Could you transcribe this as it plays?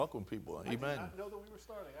Welcome, people. Amen. I did not know that we were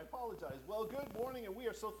starting. I apologize. Well, good morning, and we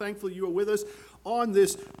are so thankful you are with us on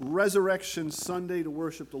this Resurrection Sunday to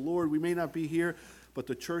worship the Lord. We may not be here, but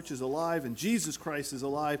the church is alive, and Jesus Christ is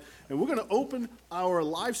alive. And we're going to open our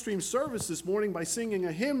live stream service this morning by singing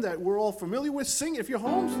a hymn that we're all familiar with. Sing it if you're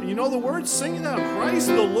home and you know the words. Sing it out. Christ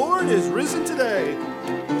the Lord is risen today.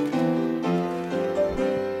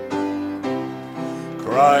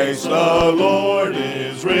 Christ the Lord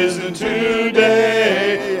is risen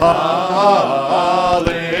today. Hallelujah.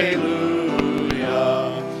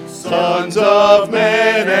 Sons of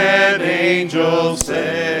men and angels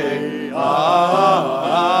say, Hallelujah.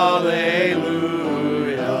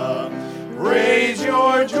 Raise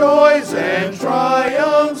your joys and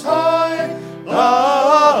triumphs high.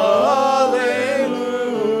 Hallelujah.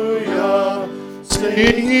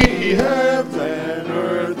 Sing ye heaven and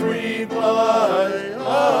earth reply.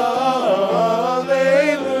 Hallelujah.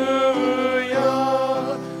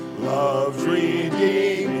 Love's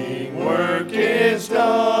redeeming work is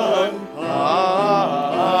done.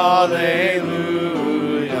 Hallelujah.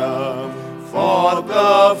 Fought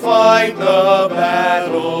the fight, the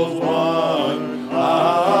battle's won.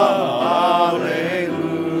 Hallelujah.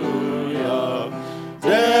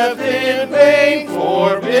 Death in vain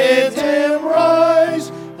forbids him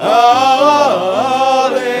rise. Hallelujah.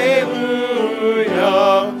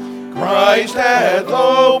 Christ hath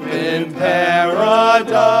opened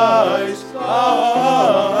paradise.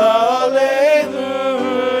 Hallelujah.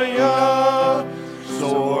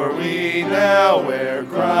 Soar we now where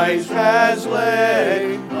Christ has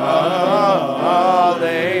led. Hallelujah.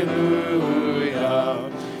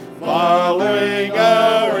 Following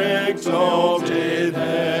our exalted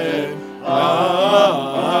head.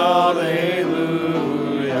 Hallelujah.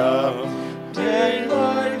 Day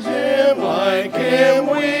like him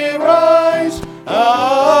we rise. Hallelujah.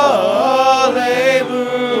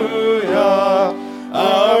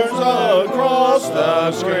 Ours across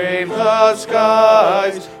the scrape the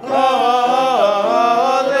skies. Hallelujah.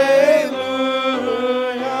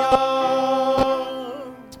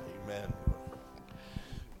 Amen.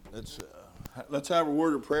 Let's have a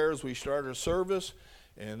word of prayer as we start our service,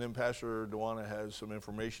 and then Pastor Dewana has some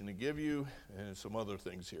information to give you and some other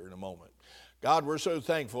things here in a moment. God, we're so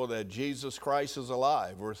thankful that Jesus Christ is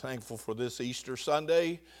alive. We're thankful for this Easter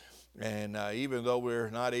Sunday, and even though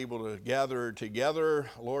we're not able to gather together,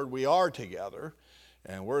 Lord, we are together,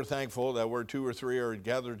 and we're thankful that where two or three are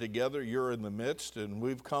gathered together, you're in the midst, and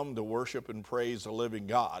we've come to worship and praise the living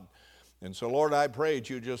God. And so, Lord, I pray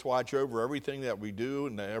that you just watch over everything that we do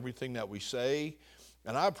and everything that we say.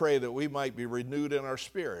 And I pray that we might be renewed in our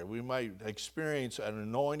spirit. We might experience an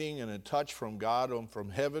anointing and a touch from God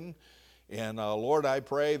from heaven. And Lord, I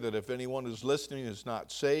pray that if anyone who's listening is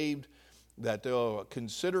not saved, that they'll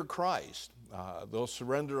consider Christ. They'll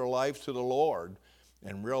surrender their life to the Lord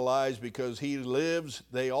and realize because he lives,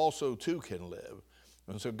 they also too can live.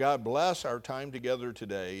 And so God bless our time together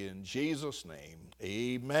today. In Jesus' name,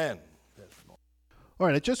 amen. All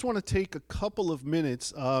right, I just want to take a couple of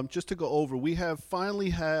minutes just to go over. We have finally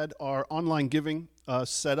had our online giving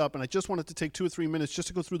set up, and I just wanted to take 2 or 3 minutes just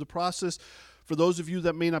to go through the process. For those of you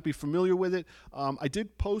that may not be familiar with it, I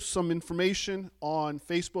did post some information on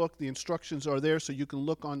Facebook. The instructions are there, so you can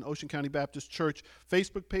look on Ocean County Baptist Church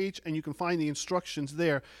Facebook page, and you can find the instructions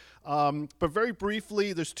there. But very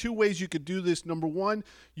briefly, there's 2 ways you could do this. Number one,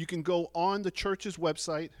 you can go on the church's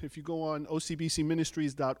website. If you go on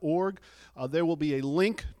ocbcministries.org, there will be a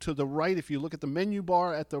link to the right. If you look at the menu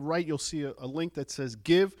bar at the right, you'll see a link that says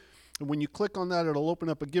Give. And when you click on that, it'll open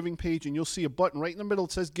up a giving page, and you'll see a button right in the middle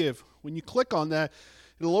that says Give. When you click on that,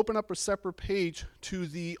 it'll open up a separate page to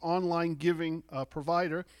the online giving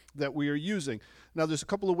provider that we are using. Now, there's a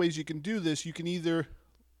couple of ways you can do this. You can either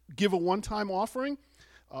give a one-time offering.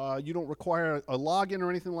 You don't require a login or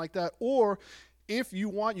anything like that. Or if you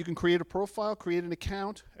want, you can create a profile, create an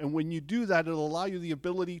account, and when you do that, it'll allow you the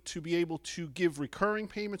ability to be able to give recurring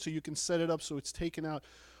payments, so you can set it up so it's taken out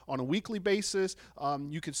on a weekly basis.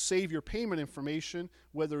 You can save your payment information,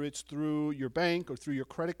 whether it's through your bank or through your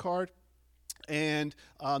credit card. And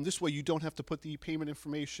this way you don't have to put the payment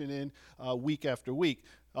information in week after week.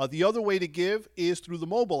 The other way to give is through the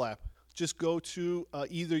mobile app. Just go to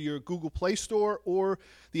either your Google Play Store or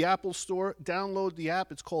the Apple Store. Download the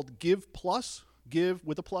app. It's called Give Plus. Give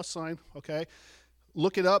with a plus sign, okay?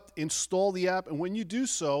 Look it up, install the app, and when you do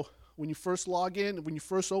so, when you first log in, when you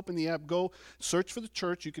first open the app, go search for the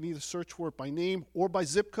church. You can either search for it by name or by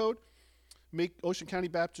zip code. Make Ocean County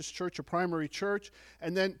Baptist Church a primary church.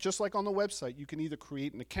 And then, just like on the website, you can either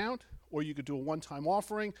create an account or you could do a one-time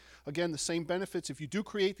offering. Again, the same benefits. If you do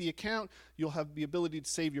create the account, you'll have the ability to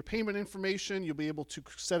save your payment information. You'll be able to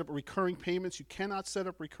set up recurring payments. You cannot set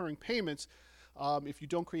up recurring payments if you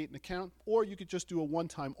don't create an account, or you could just do a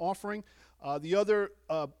one-time offering. The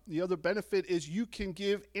other benefit is you can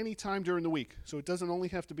give any time during the week. So it doesn't only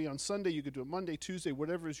have to be on Sunday. You could do it Monday, Tuesday,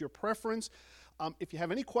 whatever is your preference. If you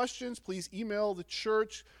have any questions, please email the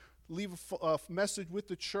church, leave a message with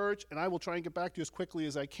the church, and I will try and get back to you as quickly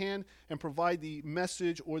as I can and provide the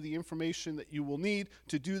message or the information that you will need.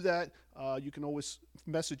 To do that, you can always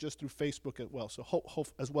message us through Facebook as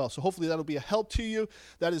well. So hopefully that'll be a help to you.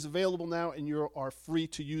 That is available now, and you are free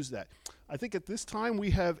to use that. I think at this time we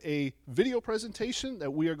have a video presentation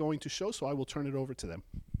that we are going to show, so I will turn it over to them.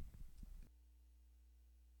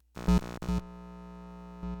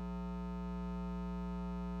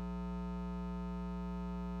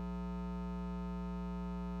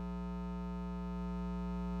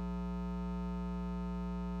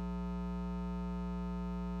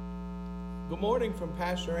 Good morning from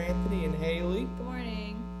Pastor Anthony and Haley. Good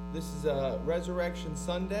morning. This is Resurrection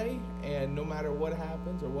Sunday, and no matter what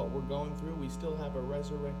happens or what we're going through, we still have a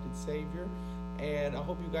resurrected Savior. And I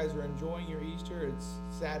hope you guys are enjoying your Easter. It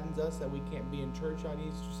saddens us that we can't be in church on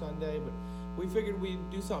Easter Sunday, but we figured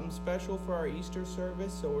we'd do something special for our Easter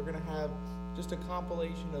service. So we're going to have just a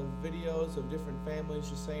compilation of videos of different families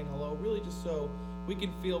just saying hello, really just so we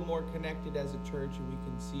can feel more connected as a church and we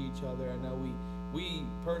can see each other. I know we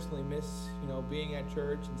personally miss, being at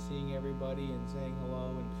church and seeing everybody and saying hello.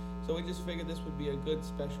 And so we just figured this would be a good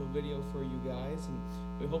special video for you guys. And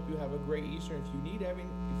we hope you have a great Easter. If you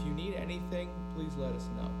need anything, please let us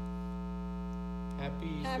know. Happy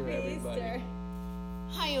Easter, everybody. Easter.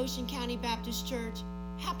 Hi, Ocean County Baptist Church.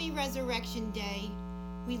 Happy Resurrection Day.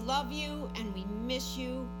 We love you and we miss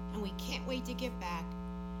you and we can't wait to get back.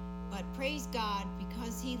 But praise God,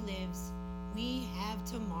 because He lives, we have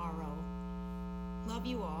tomorrow. Love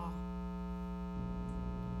you all.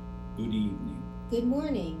 Good evening. Good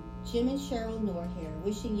morning. Jim and Cheryl Knorr here,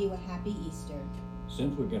 wishing you a happy Easter.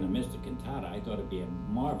 Since we're going to miss the cantata, I thought it'd be a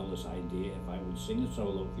marvelous idea if I would sing a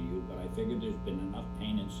solo for you, but I figured there's been enough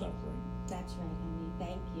pain and suffering. That's right, honey.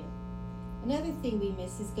 Thank you. Another thing we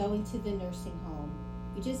miss is going to the nursing home.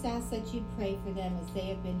 We just ask that you pray for them as they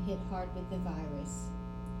have been hit hard with the virus.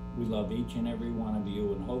 We love each and every one of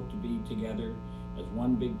you and hope to be together as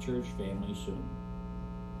one big church family soon.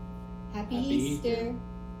 Happy Easter.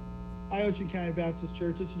 Hi, Ocean County Baptist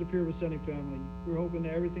Church. This is the Pure Vicinity family. We're hoping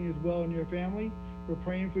that everything is well in your family. We're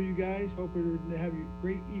praying for you guys. Hoping to have a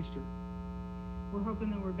great Easter. We're hoping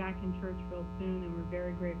that we're back in church real soon, and we're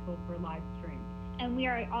very grateful for live stream. And we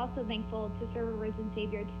are also thankful to serve a risen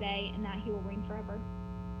Savior today and that He will reign forever.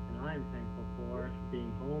 And I'm thankful for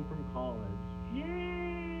being home from college.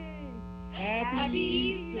 Yay! Happy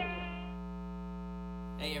Easter!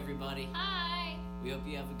 Hey everybody. Hi. We hope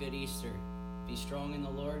you have a good Easter. Be strong in the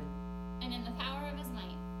Lord And in the power of His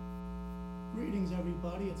might. Greetings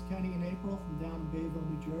everybody, it's Kenny and April from down in Bayville,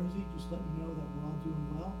 New Jersey. Just letting you know that we're all doing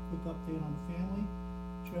well. Quick update on the family.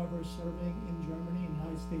 Trevor is serving in Germany in the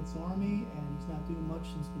United States Army, and he's not doing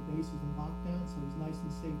much since the base is in lockdown, so he's nice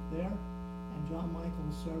and safe there. And John Michael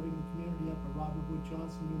is serving the community up at Robert Wood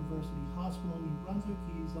Johnson University Hospital in New Brunswick.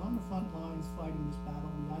 He's on the front lines fighting this battle.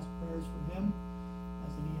 We ask prayers for him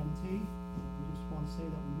as an EMT. We just want to say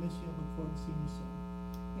that we miss you and look forward to seeing you soon.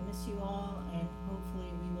 We miss you all, and hopefully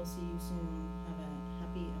we will see you soon. Have a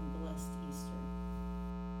happy and blessed Easter.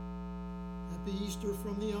 Happy Easter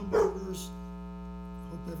from the Umbergers.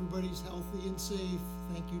 Hope everybody's healthy and safe.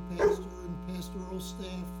 Thank you, Pastor and pastoral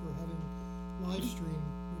staff, for having live stream.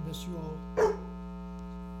 We miss you all.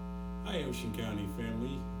 Hi, Ocean County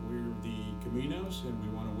family. We're the Caminos, and we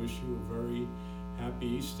want to wish you a very happy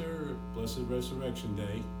Easter, blessed Resurrection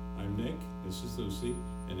Day. I'm Nick, this is Lucy,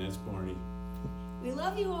 and that's Barney. We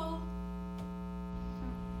love you all.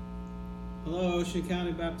 Hello, Ocean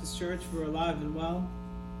County Baptist Church. We're alive and well,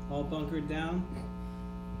 all bunkered down.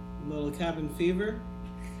 A little cabin fever,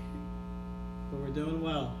 but we're doing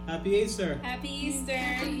well. Happy Easter. Happy Easter.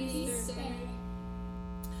 Happy Easter.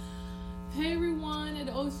 Hey everyone at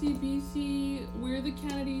OCBC, we're the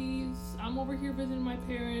Kennedys. I'm over here visiting my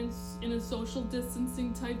parents in a social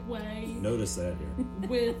distancing type way. Notice that here.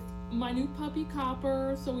 With my new puppy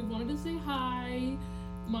Copper, so we wanted to say hi.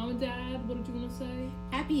 Mom and Dad, what did you want to say?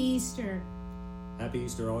 Happy Easter. Happy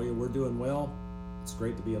Easter, all you. We're doing well. It's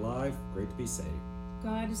great to be alive, great to be safe.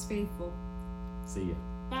 God is faithful. See ya.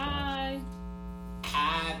 Bye.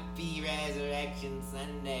 Happy Resurrection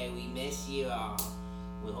Sunday. We miss you all.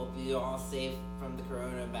 We hope you're all safe from the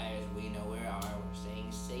coronavirus. We know we are. We're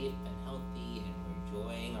staying safe and healthy, and we're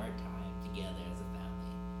enjoying our time together as a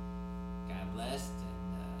family. blessed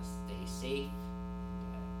and stay safe.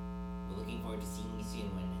 We're looking forward to seeing you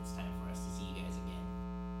soon when it's time for us to see you guys again.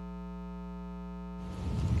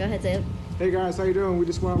 Go ahead, Zeb. Hey guys, how you doing? We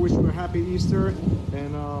just want to wish you a happy Easter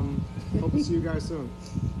and hope to see you guys soon.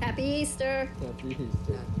 Happy Easter. Happy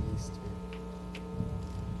Easter. Happy Easter.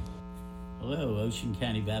 Hello, Ocean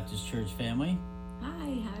County Baptist Church family.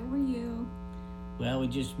 Hi, how are you? Well, we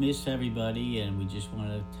just missed everybody, and we just want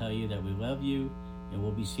to tell you that we love you, and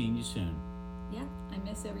we'll be seeing you soon. Yeah, I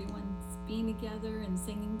miss everyone being together and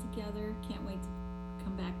singing together. Can't wait to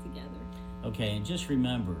come back together. Okay, and just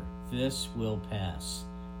remember, this will pass.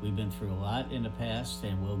 We've been through a lot in the past,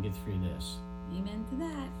 and we'll get through this. Amen to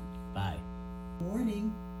that. Bye.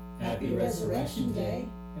 Morning. Happy Resurrection Day.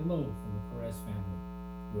 Hello from the Perez family.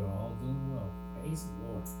 We're all doing well. Praise the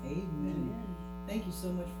Lord. Amen. Thank you so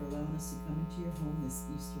much for allowing us to come into your home this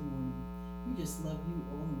Easter morning. We just love you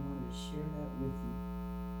all and wanted to share that with you.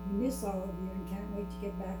 We miss all of you and can't wait to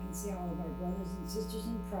get back and see all of our brothers and sisters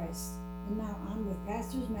in Christ. And now on with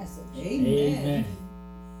Pastor's message. Amen. Amen.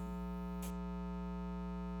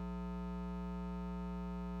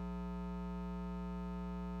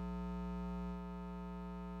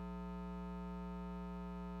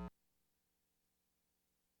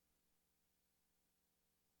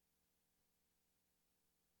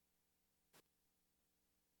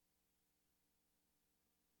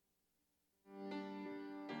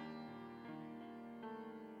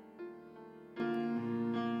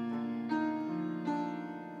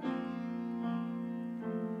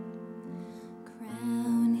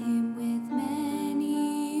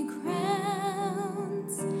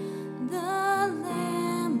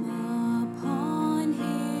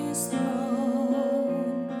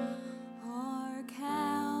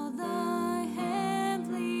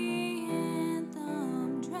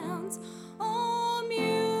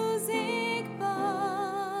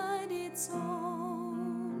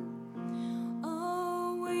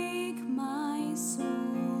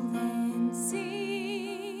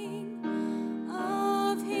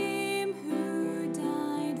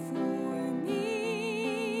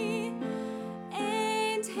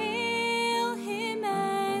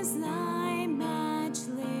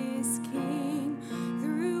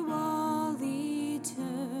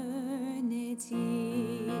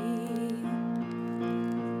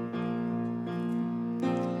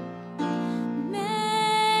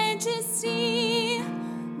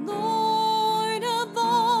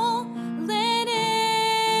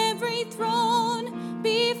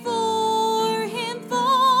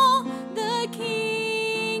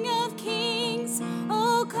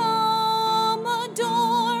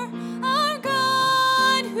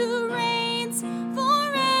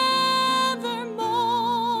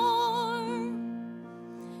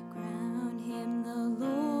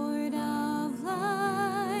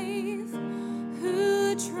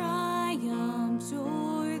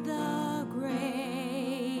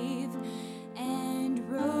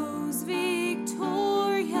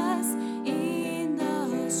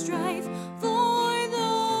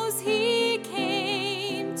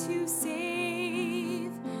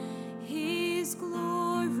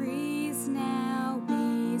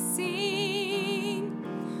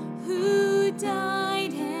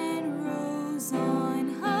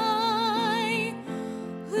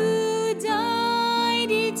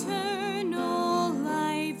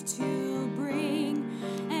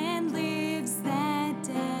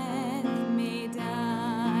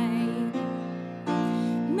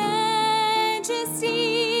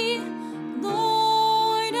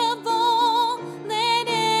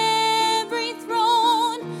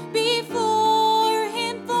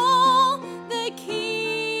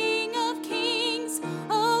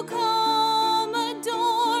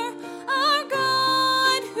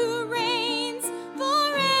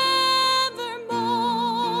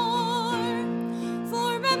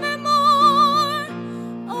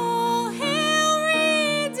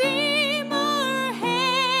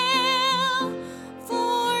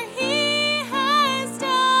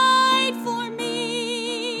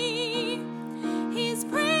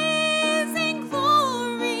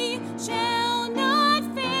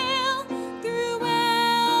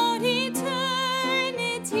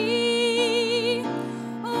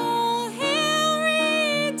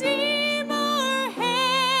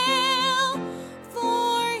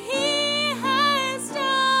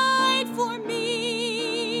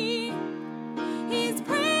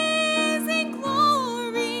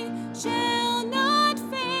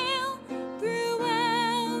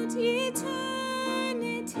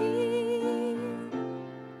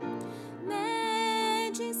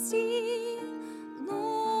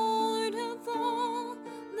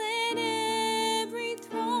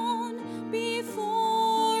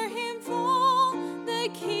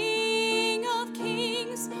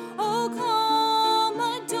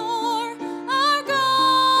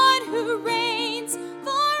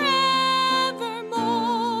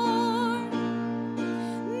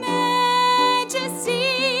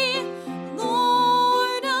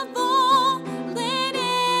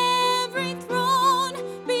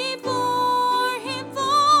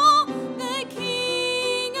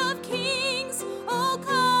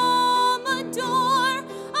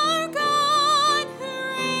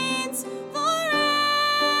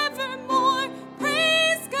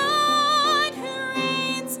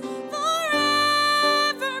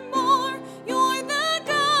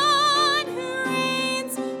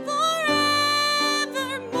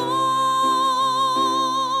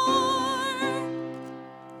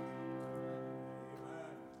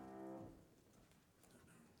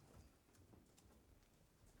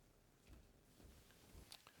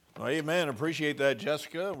 Well, amen. Appreciate that,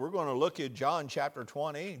 Jessica. We're going to look at John chapter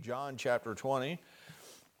 20. John chapter 20.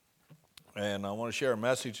 And I want to share a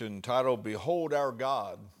message entitled, Behold Our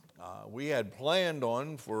God. We had planned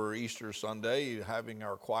on for Easter Sunday having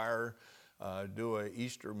our choir do an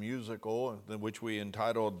Easter musical, which we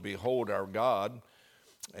entitled Behold Our God.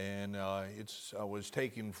 And it was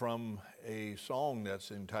taken from a song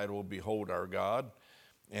that's entitled Behold Our God.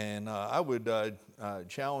 And I would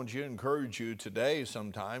challenge you, encourage you today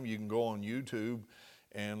sometime. You can go on YouTube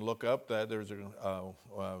and look up that. There's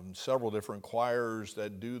several different choirs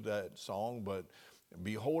that do that song, but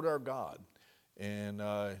Behold Our God. And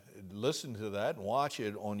listen to that and watch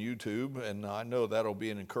it on YouTube, and I know that'll be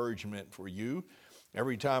an encouragement for you.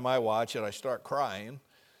 Every time I watch it, I start crying,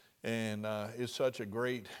 and it's such a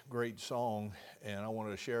great, great song, and I want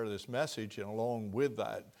to share this message, and along with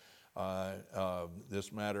that,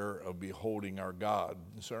 this matter of beholding our God.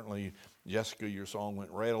 And certainly, Jessica, your song went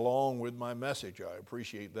right along with my message. I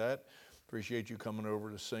appreciate that. Appreciate you coming over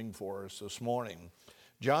to sing for us this morning.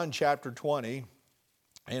 John chapter 20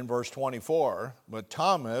 and verse 24, but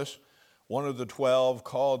Thomas, one of the 12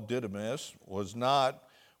 called Didymus, was not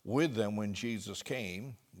with them when Jesus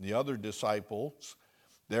came. The other disciples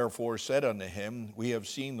therefore said unto him, We have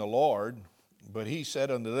seen the Lord. But he said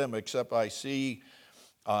unto them, Except I see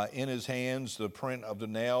in his hands the print of the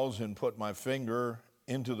nails, and put my finger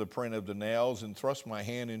into the print of the nails, and thrust my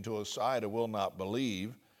hand into his side, I will not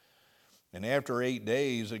believe. And after 8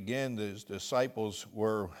 days, again, his disciples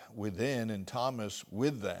were within, and Thomas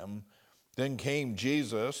with them. Then came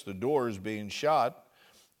Jesus, the doors being shut,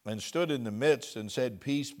 and stood in the midst, and said,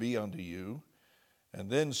 Peace be unto you.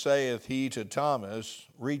 And then saith he to Thomas,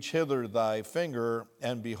 Reach hither thy finger,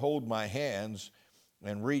 and behold my hands,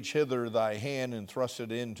 and reach hither thy hand, and thrust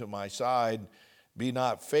it into my side. Be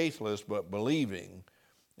not faithless, but believing.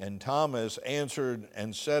 And Thomas answered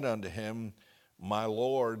and said unto him, My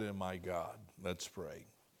Lord and my God. Let's pray.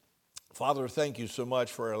 Father, thank you so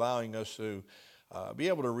much for allowing us to be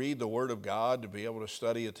able to read the Word of God, to be able to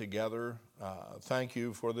study it together. Thank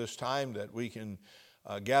you for this time that we can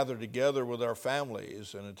gather together with our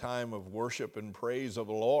families in a time of worship and praise of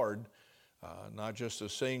the Lord, not just to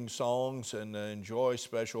sing songs and enjoy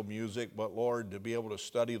special music, but, Lord, to be able to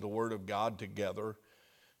study the Word of God together.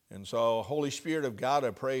 And so, Holy Spirit of God, I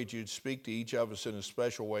pray that you'd speak to each of us in a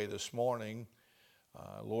special way this morning.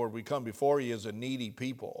 Lord, we come before you as a needy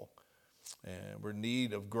people, and we're in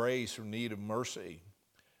need of grace, we're in need of mercy.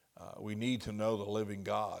 We need to know the living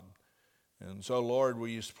God. And so, Lord, will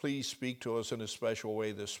you please speak to us in a special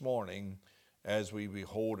way this morning as we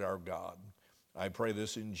behold our God. I pray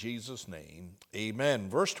this in Jesus' name. Amen.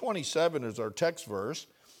 Verse 27 is our text verse.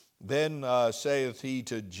 Then saith he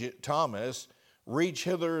to Thomas, Reach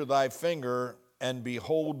hither thy finger, and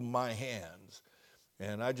behold my hands.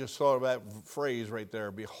 And I just thought of that phrase right there,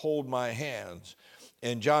 behold my hands.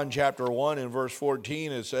 In John chapter 1 and verse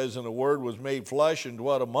 14, it says, And the Word was made flesh and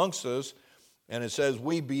dwelt amongst us. And it says,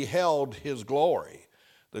 We beheld his glory.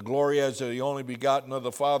 The glory as the only begotten of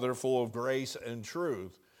the Father, full of grace and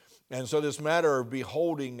truth. And so this matter of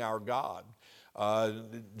beholding our God,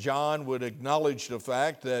 John would acknowledge the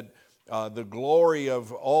fact that the glory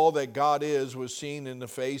of all that God is was seen in the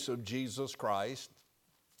face of Jesus Christ.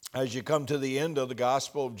 As you come to the end of the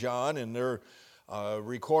Gospel of John, and they're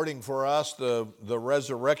recording for us the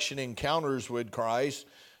resurrection encounters with Christ,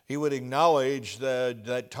 he would acknowledge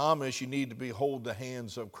that Thomas, you need to behold the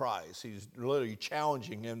hands of Christ. He's literally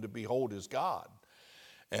challenging him to behold his God.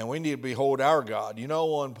 And we need to behold our God. You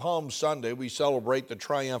know, on Palm Sunday, we celebrate the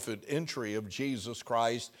triumphant entry of Jesus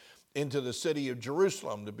Christ into the city of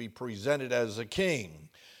Jerusalem to be presented as a king.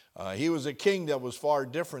 He was a king that was far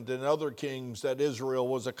different than other kings that Israel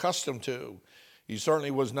was accustomed to. He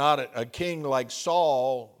certainly was not a king like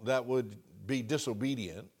Saul that would be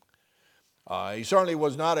disobedient. He certainly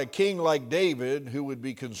was not a king like David who would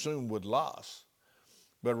be consumed with lust.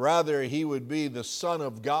 But rather he would be the Son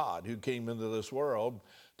of God who came into this world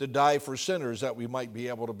to die for sinners that we might be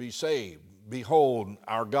able to be saved. Behold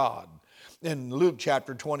our God. In Luke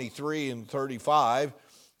chapter 23 and 35, it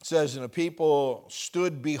says, And the people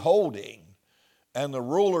stood beholding, and the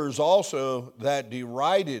rulers also that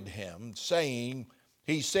derided him, saying,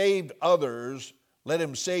 He saved others, let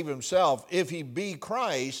him save himself, if he be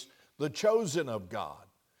Christ, the chosen of God.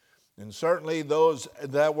 And certainly those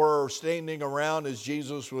that were standing around as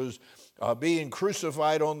Jesus was being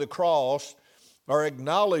crucified on the cross are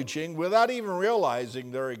acknowledging, without even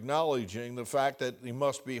realizing, they're acknowledging the fact that he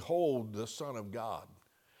must behold the Son of God.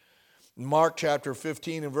 Mark chapter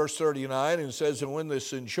 15 and verse 39, it says, And when the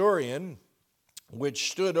centurion,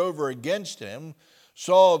 which stood over against him,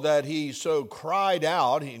 saw that he so cried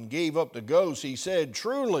out and gave up the ghost, he said,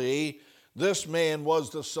 "Truly, this man was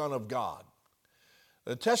the Son of God."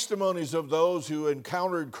 The testimonies of those who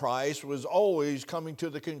encountered Christ was always coming to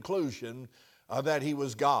the conclusion that he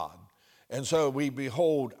was God. And so we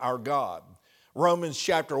behold our God. Romans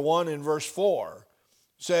chapter 1 and verse 4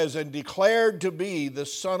 says, "And declared to be the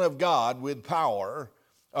Son of God with power,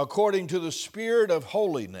 according to the Spirit of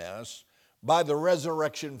holiness, by the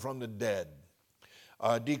resurrection from the dead."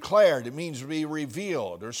 Declared, it means to be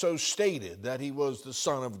revealed or so stated that he was the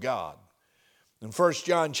Son of God. In 1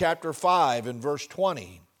 John chapter 5 and verse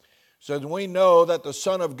 20 says, "We know that the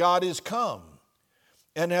Son of God is come,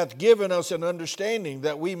 and hath given us an understanding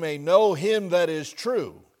that we may know him that is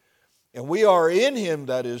true. And we are in him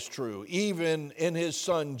that is true, even in his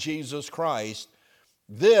Son Jesus Christ.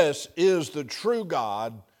 This is the true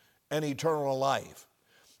God and eternal life."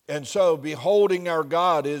 And so beholding our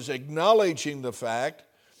God is acknowledging the fact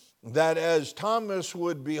that as Thomas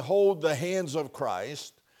would behold the hands of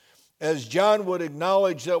Christ, as John would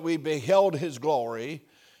acknowledge that we beheld his glory,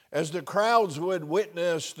 as the crowds would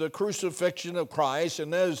witness the crucifixion of Christ,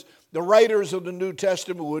 and as the writers of the New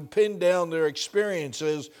Testament would pin down their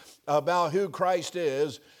experiences about who Christ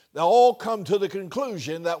is, they all come to the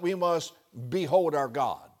conclusion that we must behold our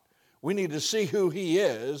God. We need to see who he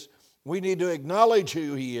is. We need to acknowledge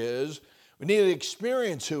who he is. We need to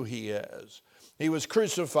experience who he is. He was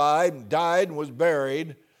crucified, died, and was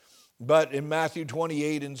buried. But in Matthew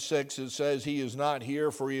 28 and 6, it says he is not here,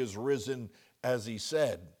 for he is risen as he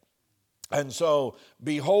said. And so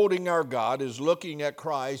beholding our God is looking at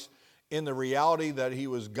Christ in the reality that he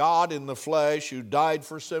was God in the flesh, who died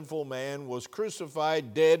for sinful man, was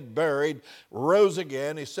crucified, dead, buried, rose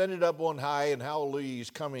again, ascended up on high, and hallelujah, he's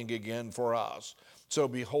coming again for us. So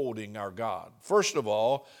beholding our God. First of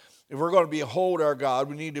all, if we're going to behold our God,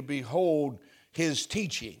 we need to behold his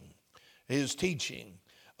teaching. His teaching.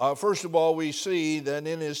 First of all, we see that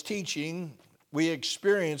in his teaching, we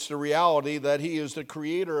experience the reality that he is the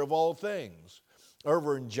creator of all things.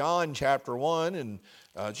 Over in John chapter 1, and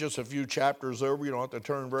just a few chapters over, you don't have to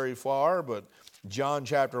turn very far, but John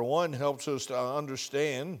chapter 1 helps us to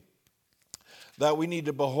understand that we need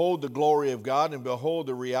to behold the glory of God and behold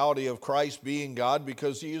the reality of Christ being God,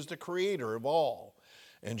 because he is the creator of all.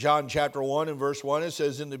 In John chapter 1 and verse 1, it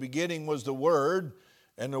says, "In the beginning was the Word,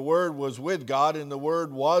 and the Word was with God, and the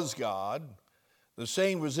Word was God. The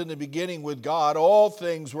same was in the beginning with God. All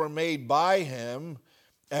things were made by him,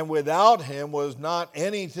 and without him was not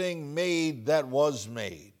anything made that was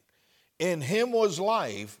made. In him was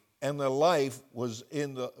life, and the life was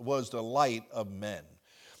the light of men."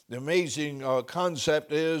 The amazing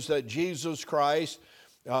concept is that Jesus Christ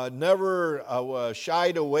never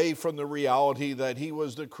shied away from the reality that he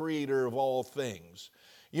was the creator of all things.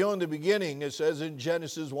 You know, in the beginning, it says in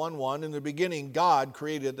Genesis 1:1, in the beginning God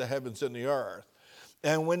created the heavens and the earth.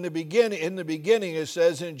 And in the beginning, it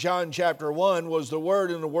says in John chapter 1, was the Word,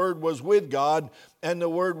 and the Word was with God, and the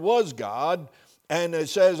Word was God. And it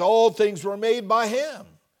says all things were made by him.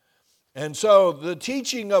 And so the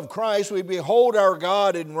teaching of Christ, we behold our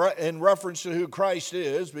God in reference to who Christ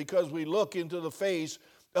is, because we look into the face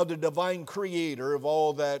of the divine creator of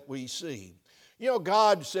all that we see. You know,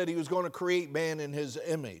 God said he was going to create man in his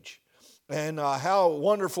image. And how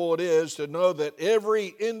wonderful it is to know that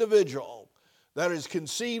every individual that is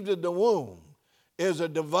conceived in the womb is a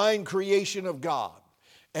divine creation of God.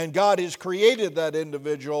 And God has created that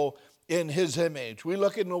individual in his image. We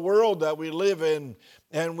look in the world that we live in,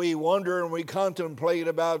 and we wonder and we contemplate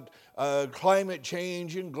about climate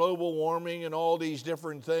change and global warming and all these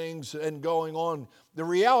different things and going on. The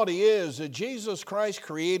reality is that Jesus Christ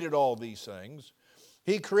created all these things.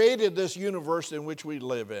 He created this universe in which we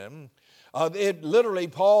live in. It literally,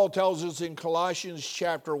 Paul tells us in Colossians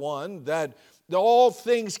chapter 1 that all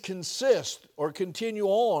things consist or continue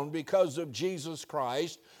on because of Jesus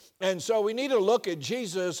Christ. And so we need to look at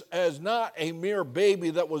Jesus as not a mere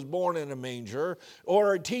baby that was born in a manger,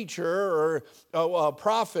 or a teacher, or a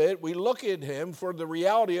prophet. We look at him for the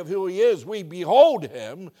reality of who he is. We behold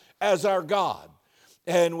him as our God.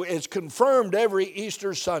 And it's confirmed every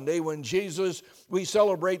Easter Sunday when we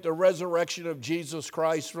celebrate the resurrection of Jesus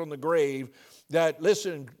Christ from the grave, that,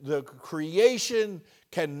 listen, the creation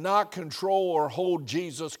cannot control or hold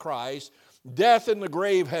Jesus Christ. Death in the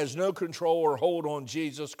grave has no control or hold on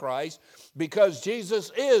Jesus Christ, because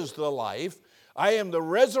Jesus is the life. I am the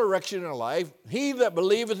resurrection and life. He that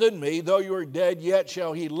believeth in me, though you are dead, yet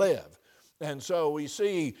shall he live. And so we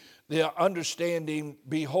see the understanding,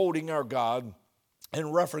 beholding our God,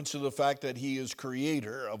 in reference to the fact that he is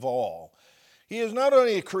creator of all. He is not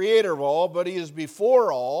only the creator of all, but he is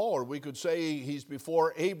before all, or we could say he's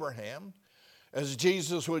before Abraham. As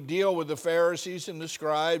Jesus would deal with the Pharisees and the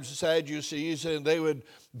scribes, the Sadducees, and they would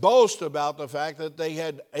boast about the fact that they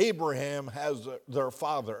had Abraham as their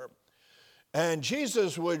father. And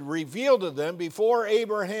Jesus would reveal to them, before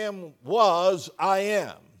Abraham was, I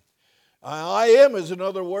am. I am is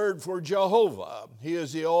another word for Jehovah. He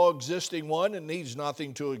is the all-existing one and needs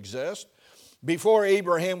nothing to exist. Before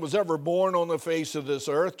Abraham was ever born on the face of this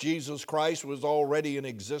earth, Jesus Christ was already in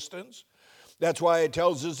existence. That's why it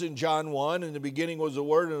tells us in John 1, in the beginning was the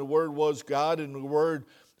Word, and the Word was God, and the Word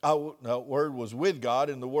was with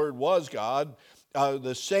God, and the Word was God.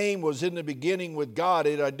 The same was in the beginning with God.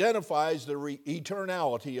 It identifies the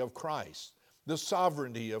eternality of Christ, the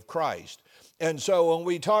sovereignty of Christ. And so when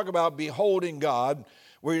we talk about beholding God,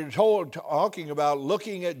 we're talking about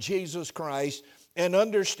looking at Jesus Christ and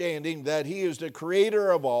understanding that he is the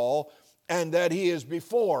creator of all and that he is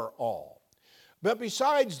before all. But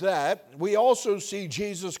besides that, we also see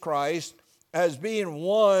Jesus Christ as being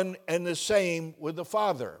one and the same with the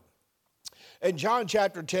Father. In John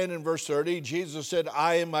chapter 10 and verse 30, Jesus said,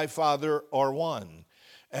 I and my Father are one.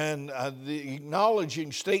 And the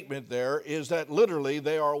acknowledging statement there is that literally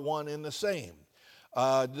they are one and the same.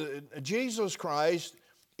 Jesus Christ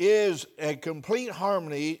is a complete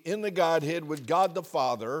harmony in the Godhead with God the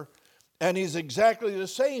Father, and he's exactly the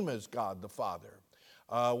same as God the Father.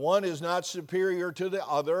 One is not superior to the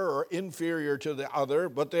other or inferior to the other,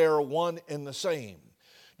 but they are one and the same.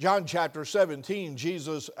 John chapter 17,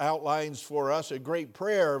 Jesus outlines for us a great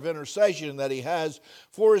prayer of intercession that he has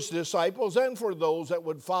for his disciples and for those that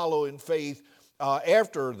would follow in faith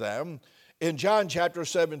after them. In John chapter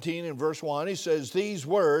 17 and verse 1, he says, these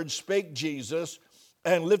words spake Jesus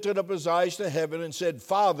and lifted up his eyes to heaven and said,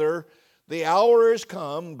 Father, the hour is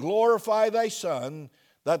come, glorify thy Son,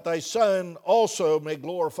 that thy Son also may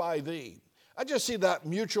glorify thee. I just see that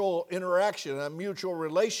mutual interaction, that mutual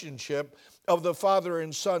relationship of the Father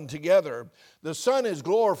and Son together. The Son is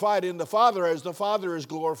glorified in the Father as the Father is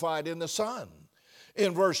glorified in the Son.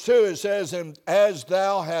 In verse 2 it says, and as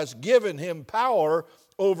thou hast given him power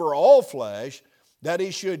over all flesh, that he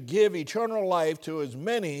should give eternal life to as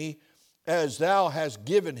many as thou hast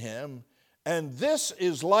given him, and this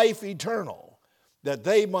is life eternal, that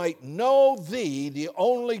they might know thee, the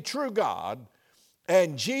only true God,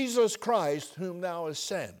 and Jesus Christ, whom thou hast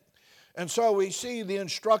sent. And so we see the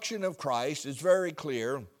instruction of Christ is very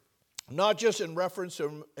clear, not just in reference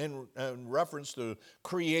to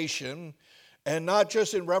creation, and not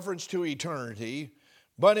just in reference to eternity,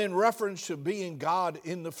 but in reference to being God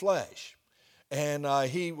in the flesh. And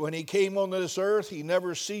when he came on this earth, he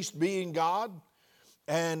never ceased being God.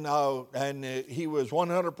 And he was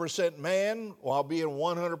 100% man while being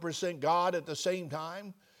 100% God at the same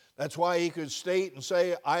time. That's why he could state and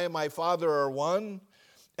say, I and my Father are one.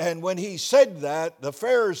 And when he said that, the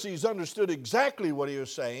Pharisees understood exactly what he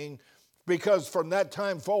was saying, because from that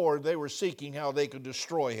time forward, they were seeking how they could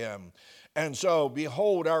destroy him. And so,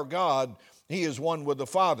 behold, our God, he is one with the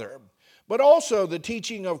Father. But also the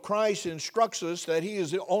teaching of Christ instructs us that he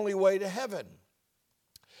is the only way to heaven.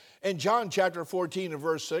 In John chapter 14 and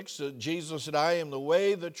verse 6, Jesus said, I am the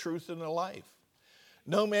way, the truth, and the life.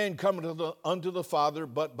 No man cometh unto the Father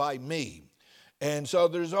but by me. And so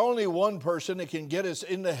there's only one person that can get us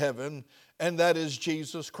into heaven, and that is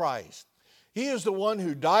Jesus Christ. He is the one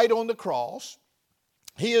who died on the cross.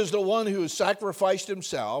 He is the one who sacrificed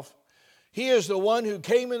himself. He is the one who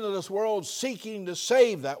came into this world seeking to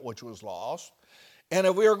save that which was lost. And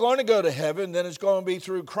if we are going to go to heaven, then it's going to be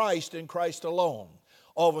through Christ and Christ alone.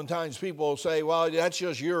 Oftentimes people say, well, that's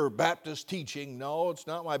just your Baptist teaching. No, it's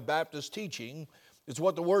not my Baptist teaching. It's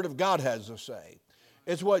what the Word of God has to say.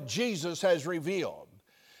 It's what Jesus has revealed.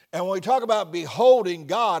 And when we talk about beholding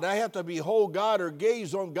God, I have to behold God or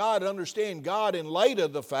gaze on God, understand God in light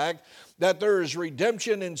of the fact that there is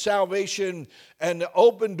redemption and salvation and the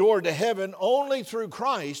open door to heaven only through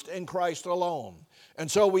Christ and Christ alone.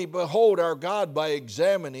 And so we behold our God by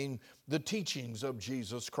examining the teachings of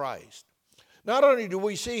Jesus Christ. Not only do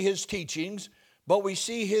we see his teachings, but we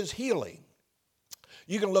see his healing.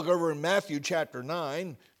 You can look over in Matthew chapter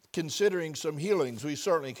 9, considering some healings. We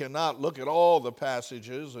certainly cannot look at all the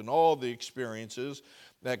passages and all the experiences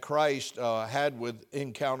that Christ had with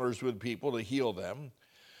encounters with people to heal them.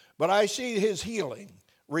 But I see his healing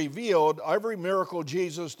revealed. Every miracle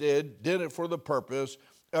Jesus did it for the purpose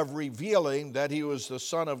of revealing that he was the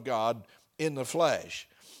Son of God in the flesh.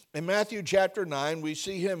 In Matthew chapter 9, we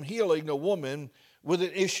see him healing a woman with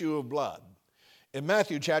an issue of blood. In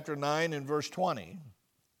Matthew chapter 9 and verse 20,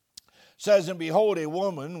 says, and behold, a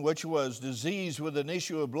woman which was diseased with an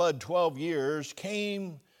issue of blood 12 years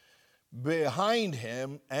came behind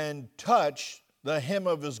him and touched the hem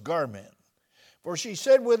of his garment. For she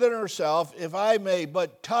said within herself, if I may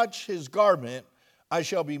but touch his garment, I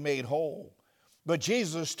shall be made whole. But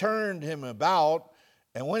Jesus turned him about,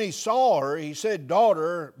 and when he saw her, he said,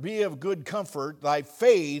 Daughter, be of good comfort, thy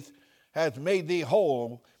faith hath made thee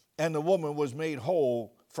whole. And the woman was made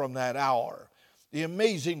whole from that hour. The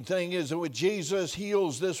amazing thing is that when Jesus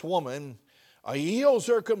heals this woman, he heals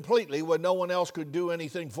her completely when no one else could do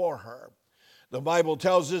anything for her. The Bible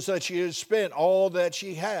tells us that she has spent all that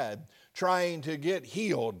she had trying to get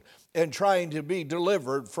healed and trying to be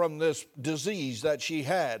delivered from this disease that she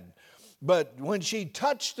had. But when she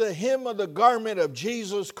touched the hem of the garment of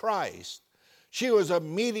Jesus Christ, she was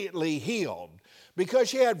immediately healed because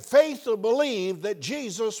she had faith to believe that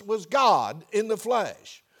Jesus was God in the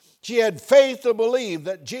flesh. She had faith to believe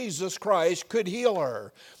that Jesus Christ could heal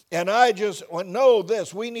her. And I just know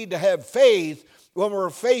this, we need to have faith when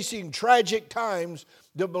we're facing tragic times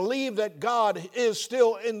to believe that God is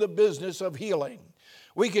still in the business of healing.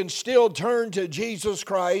 We can still turn to Jesus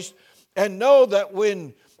Christ and know that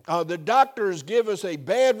when the doctors give us a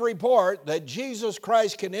bad report, that Jesus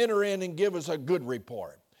Christ can enter in and give us a good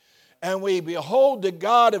report. And we behold the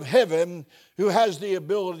God of heaven who has the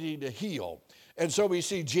ability to heal. And so we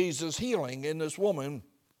see Jesus healing in this woman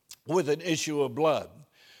with an issue of blood.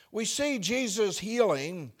 We see Jesus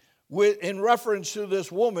healing in reference to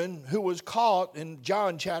this woman who was caught in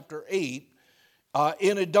John chapter 8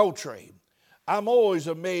 in adultery. I'm always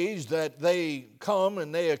amazed that they come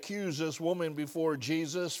and they accuse this woman before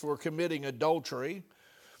Jesus for committing adultery.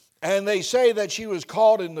 And they say that she was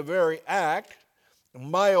caught in the very act.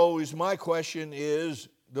 My question is,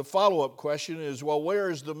 the follow-up question is, well, where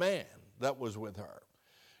is the man that was with her?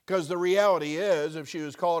 Because the reality is, if she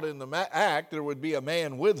was caught in the act, there would be a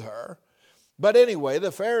man with her. But anyway,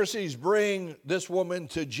 the Pharisees bring this woman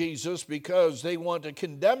to Jesus because they want to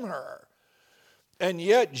condemn her. And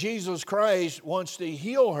yet Jesus Christ wants to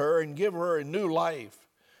heal her and give her a new life.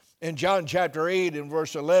 In John chapter 8 and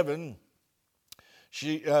verse 11,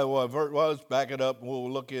 let's back it up.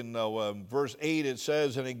 We'll look in verse 8. It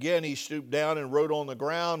says, and again he stooped down and wrote on the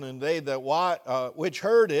ground, and they that which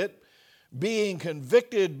heard it, being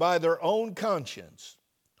convicted by their own conscience,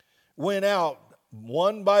 went out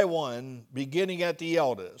one by one, beginning at the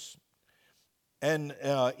eldest, and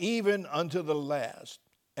even unto the last.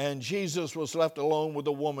 And Jesus was left alone with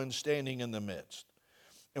a woman standing in the midst.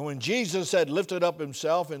 And when Jesus had lifted up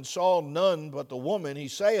himself and saw none but the woman, he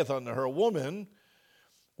saith unto her, Woman,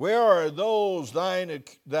 where are those thine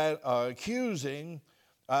that accusers?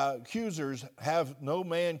 Have no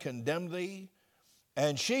man condemned thee?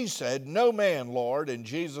 And she said, No man, Lord. And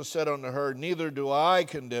Jesus said unto her, Neither do I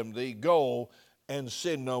condemn thee. Go and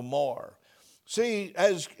sin no more. See,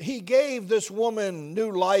 as he gave this woman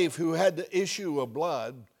new life who had the issue of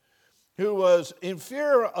blood, who was in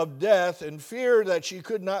fear of death and fear that she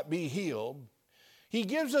could not be healed, he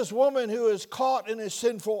gives this woman who is caught in a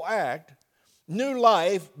sinful act new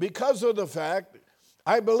life because of the fact,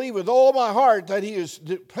 I believe with all my heart, that he is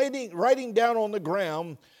writing down on the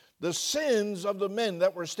ground the sins of the men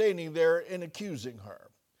that were standing there and accusing her.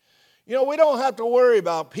 You know, we don't have to worry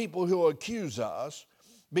about people who accuse us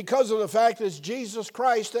because of the fact that it's Jesus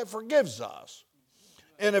Christ that forgives us.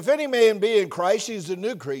 And if any man be in Christ, he's a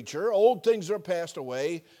new creature. Old things are passed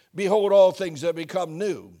away. Behold, all things have become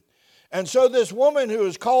new. And so this woman who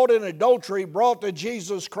is caught in adultery, brought to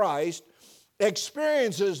Jesus Christ,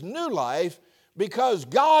 experiences new life because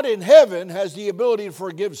God in heaven has the ability to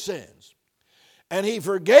forgive sins. And he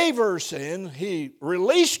forgave her sin. He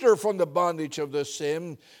released her from the bondage of this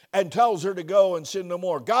sin and tells her to go and sin no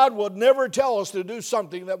more. God will never tell us to do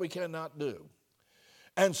something that we cannot do.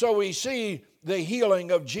 And so we see the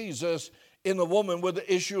healing of Jesus in the woman with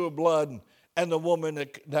the issue of blood and the woman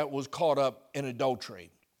that was caught up in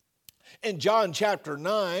adultery. In John chapter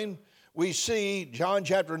 9, we see John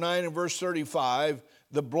chapter 9 and verse 35,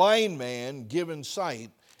 the blind man given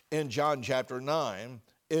sight in John chapter 9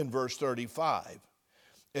 in verse 35.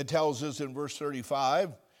 It tells us in verse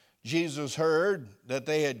 35, Jesus heard that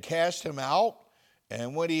they had cast him out,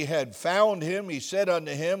 and when he had found him, he said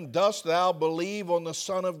unto him, Dost thou believe on the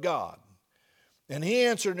Son of God? And he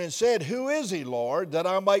answered and said, Who is he, Lord, that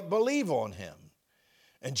I might believe on him?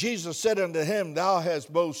 And Jesus said unto him, Thou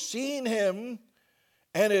hast both seen him,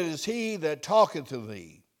 and it is he that talketh to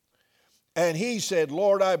thee. And he said,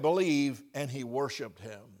 Lord, I believe, and he worshiped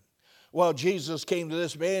him. Well, Jesus came to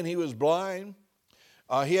this man, he was blind.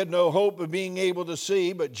 He had no hope of being able to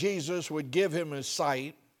see, but Jesus would give him his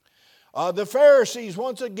sight. The Pharisees,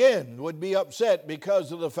 once again, would be upset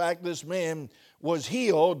because of the fact this man was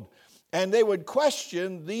healed, and they would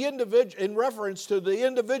question the individual in reference to the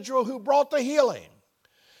individual who brought the healing.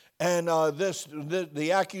 And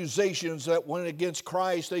the accusations that went against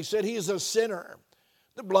Christ, they said he's a sinner.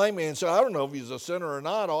 The blind man said, I don't know if he's a sinner or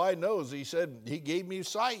not. All I know is he said he gave me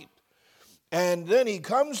sight. And then he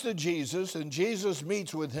comes to Jesus, and Jesus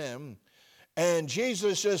meets with him. And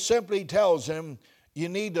Jesus just simply tells him, you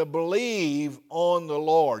need to believe on the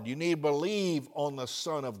Lord. You need to believe on the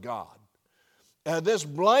Son of God. And this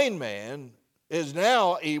blind man is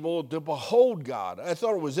now able to behold God. I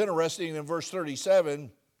thought it was interesting in verse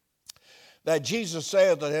 37 that Jesus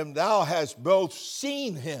said to him, thou hast both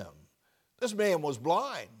seen him. This man was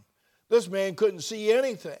blind. This man couldn't see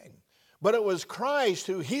anything. But it was Christ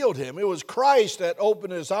who healed him. It was Christ that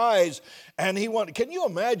opened his eyes, and he wanted. Can you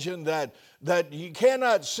imagine that you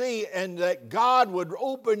cannot see, and that God would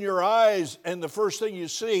open your eyes, and the first thing you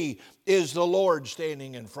see is the Lord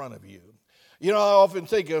standing in front of you? You know, I often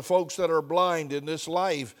think of folks that are blind in this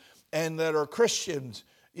life and that are Christians.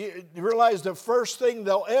 You realize the first thing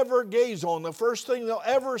they'll ever gaze on, the first thing they'll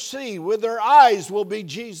ever see with their eyes will be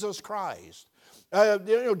Jesus Christ.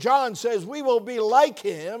 John says, we will be like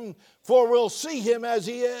him, for we'll see him as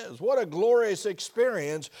he is. What a glorious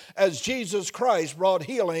experience as Jesus Christ brought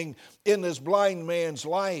healing in this blind man's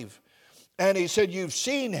life. And he said, you've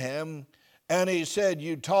seen him. And he said,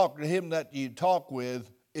 you talk to him that you talk with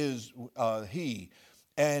is he.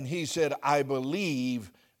 And he said, I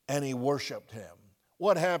believe, and he worshiped him.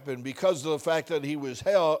 What happened? Because of the fact that he was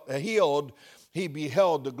healed, he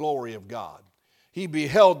beheld the glory of God. He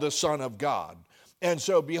beheld the Son of God. And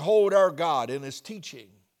so behold our God in his teaching.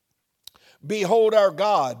 Behold our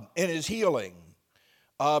God in his healing.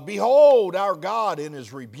 Behold our God in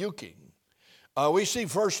his rebuking. We see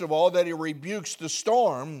first of all that he rebukes the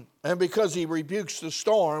storm, and because he rebukes the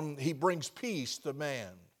storm, he brings peace to man.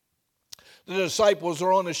 The disciples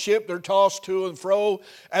are on the ship, they're tossed to and fro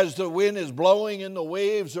as the wind is blowing and the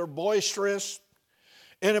waves are boisterous.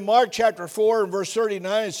 And in Mark chapter 4 and verse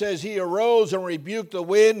 39 it says, he arose and rebuked the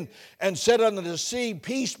wind and said unto the sea,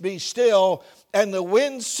 peace be still. And the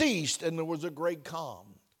wind ceased and there was a great calm.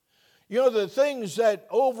 You know, the things that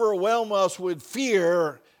overwhelm us with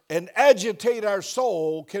fear and agitate our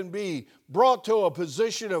soul can be brought to a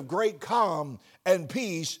position of great calm and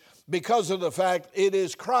peace because of the fact it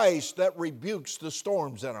is Christ that rebukes the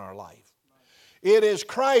storms in our life. It is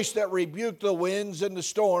Christ that rebuked the winds and the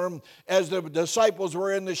storm as the disciples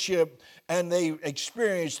were in the ship, and they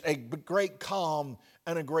experienced a great calm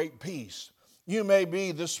and a great peace. You may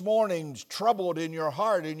be this morning troubled in your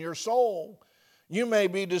heart, in your soul. You may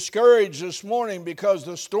be discouraged this morning because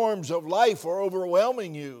the storms of life are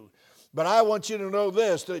overwhelming you. But I want you to know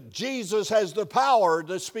this, that Jesus has the power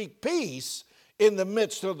to speak peace in the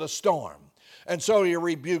midst of the storm. And so he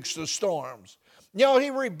rebukes the storms. You know, he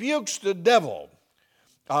rebukes the devil.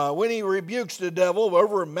 When he rebukes the devil,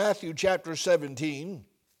 over in Matthew chapter 17,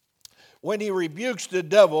 when he rebukes the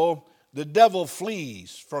devil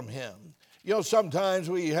flees from him. You know, sometimes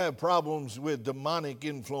we have problems with demonic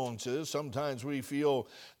influences. Sometimes we feel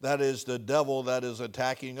that is the devil that is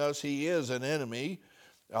attacking us. He is an enemy.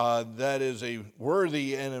 That is a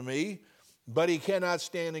worthy enemy, but he cannot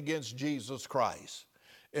stand against Jesus Christ.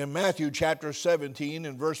 In Matthew chapter 17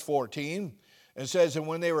 and verse 14, it says, and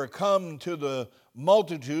when they were come to the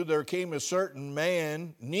multitude, there came a certain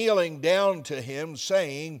man kneeling down to him,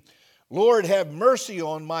 saying, Lord, have mercy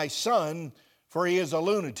on my son, for he is a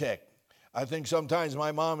lunatic. I think sometimes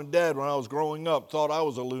my mom and dad, when I was growing up, thought I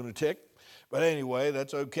was a lunatic. But anyway,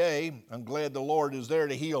 that's okay. I'm glad the Lord is there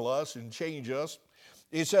to heal us and change us.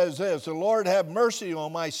 He says this, the Lord have mercy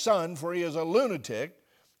on my son, for he is a lunatic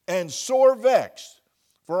and sore vexed.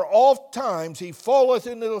 For oft times he falleth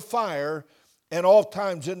into the fire, and oft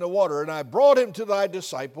times in the water. And I brought him to thy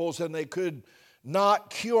disciples, and they could not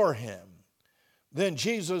cure him. Then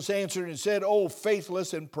Jesus answered and said, O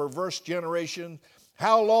faithless and perverse generation,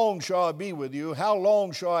 how long shall I be with you? How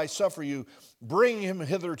long shall I suffer you? Bring him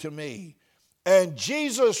hither to me. And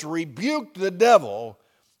Jesus rebuked the devil,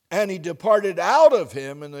 and he departed out of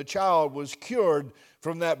him, and the child was cured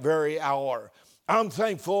from that very hour. I'm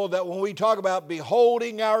thankful that when we talk about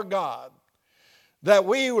beholding our God, that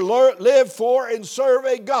we live for and serve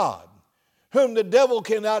a God whom the devil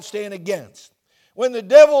cannot stand against. When the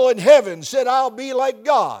devil in heaven said, I'll be like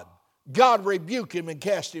God, God rebuked him and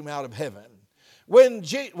cast him out of heaven. When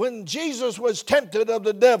Jesus was tempted of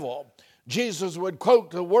the devil, Jesus would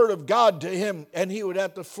quote the word of God to him, and he would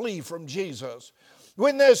have to flee from Jesus.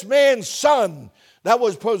 When this man's son that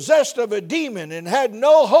was possessed of a demon and had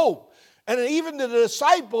no hope, And even the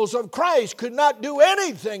disciples of Christ could not do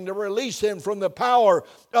anything to release him from the power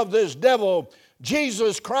of this devil.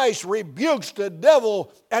 Jesus Christ rebukes the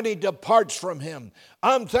devil and he departs from him.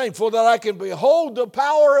 I'm thankful that I can behold the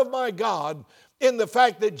power of my God in the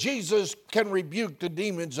fact that Jesus can rebuke the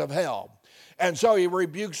demons of hell. And so he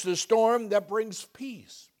rebukes the storm that brings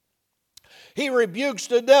peace. He rebukes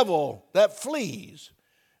the devil that flees.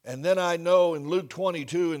 And then I know in Luke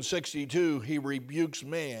 22:62, he rebukes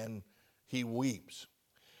man, he weeps.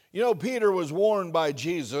 You know, Peter was warned by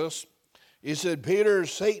Jesus. He said, Peter,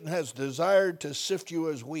 Satan has desired to sift you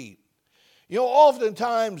as wheat. You know,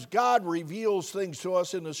 oftentimes God reveals things to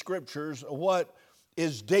us in the scriptures, what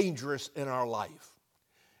is dangerous in our life.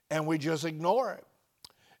 And we just ignore it.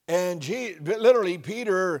 And literally,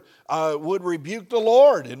 Peter would rebuke the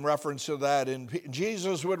Lord in reference to that. And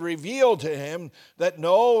Jesus would reveal to him that,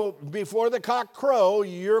 no, before the cock crow,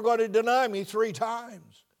 you're going to deny me 3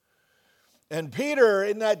 times. And Peter,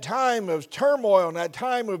 in that time of turmoil, in that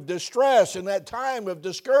time of distress, in that time of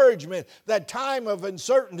discouragement, that time of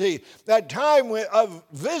uncertainty, that time of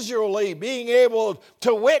visually being able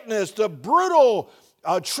to witness the brutal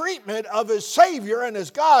treatment of his Savior and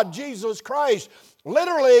his God, Jesus Christ,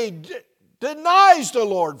 literally denies the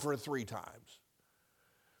Lord for 3 times.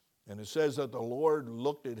 And it says that the Lord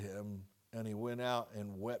looked at him and he went out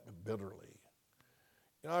and wept bitterly.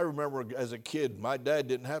 You know, I remember as a kid, my dad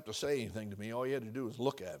didn't have to say anything to me. All he had to do was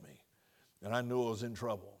look at me, and I knew I was in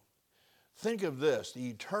trouble. Think of this, the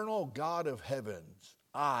eternal God of heavens,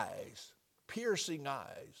 eyes, piercing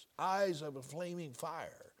eyes, eyes of a flaming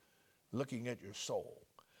fire, looking at your soul.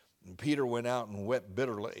 And Peter went out and wept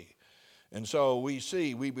bitterly. And so we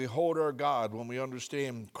behold our God when we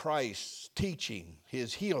understand Christ's teaching,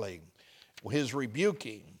 his healing, his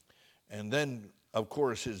rebuking, and then, of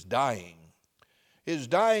course, his dying. His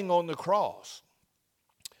dying on the cross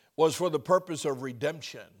was for the purpose of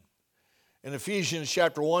redemption. In Ephesians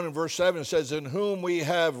chapter 1 and verse 7 it says, in whom we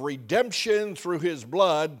have redemption through his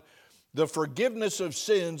blood, the forgiveness of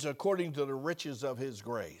sins according to the riches of his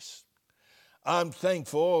grace. I'm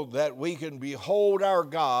thankful that we can behold our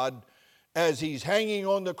God as he's hanging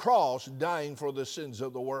on the cross, dying for the sins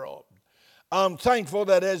of the world. I'm thankful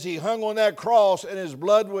that as he hung on that cross and his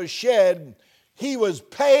blood was shed, he was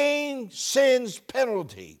paying sin's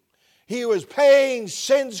penalty. He was paying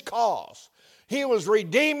sin's cost. He was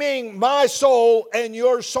redeeming my soul and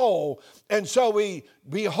your soul. And so we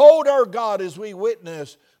behold our God as we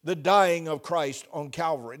witness the dying of Christ on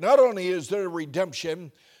Calvary. Not only is there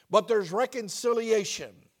redemption, but there's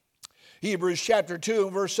reconciliation. Hebrews chapter 2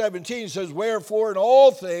 and verse 17 says, wherefore in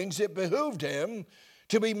all things it behooved him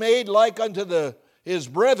to be made like unto his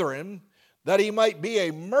brethren, that he might be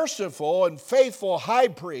a merciful and faithful high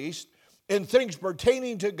priest in things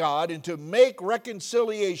pertaining to God, and to make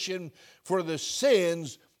reconciliation for the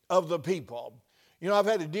sins of the people. You know, I've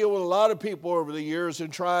had to deal with a lot of people over the years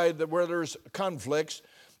and tried where there's conflicts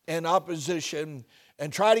and opposition,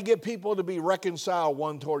 and try to get people to be reconciled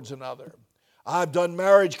one towards another. I've done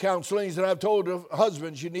marriage counselings and I've told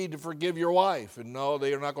husbands, you need to forgive your wife. And no,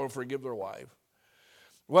 they are not going to forgive their wife.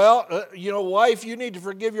 Well, wife, you need to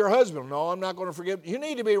forgive your husband. No, I'm not going to forgive. You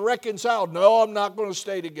need to be reconciled. No, I'm not going to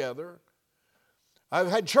stay together. I've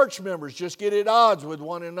had church members just get at odds with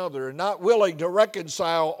one another and not willing to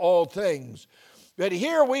reconcile all things. But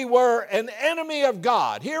here we were an enemy of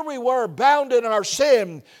God. Here we were bound in our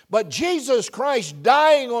sin. But Jesus Christ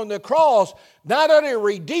dying on the cross not only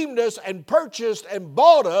redeemed us and purchased and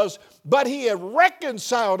bought us, but he had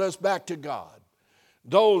reconciled us back to God.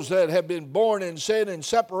 Those that have been born in sin and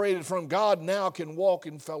separated from God now can walk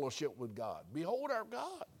in fellowship with God. Behold our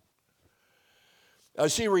God. I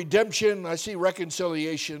see redemption, I see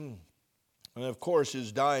reconciliation, and of course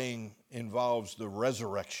his dying involves the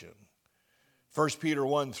resurrection. 1 Peter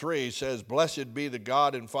 1:3 says, blessed be the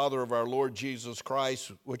God and Father of our Lord Jesus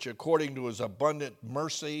Christ, which according to his abundant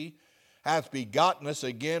mercy hath begotten us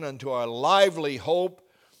again unto a lively hope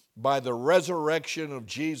by the resurrection of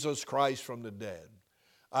Jesus Christ from the dead.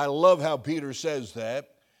 I love how Peter says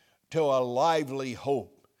that, to a lively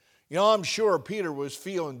hope. You know, I'm sure Peter was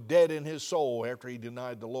feeling dead in his soul after he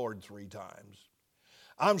denied the Lord 3 times.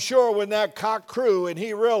 I'm sure when that cock crew and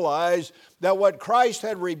he realized that what Christ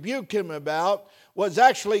had rebuked him about was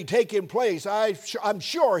actually taking place, I'm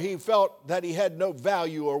sure he felt that he had no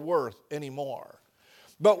value or worth anymore.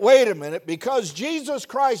 But wait a minute, because Jesus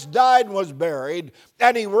Christ died and was buried,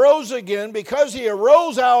 and he rose again, because he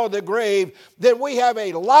arose out of the grave, then we have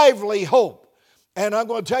a lively hope. And I'm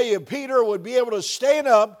going to tell you, Peter would be able to stand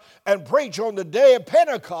up and preach on the day of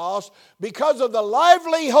Pentecost because of the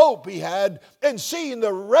lively hope he had in seeing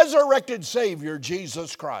the resurrected Savior,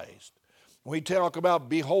 Jesus Christ. When we talk about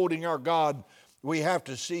beholding our God, we have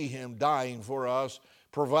to see him dying for us,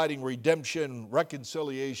 providing redemption,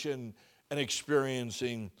 reconciliation, and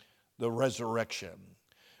experiencing the resurrection.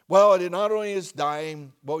 Well, it not only is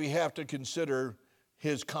dying, but we have to consider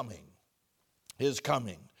his coming. His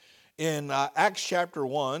coming. In Acts chapter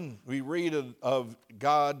 1, we read of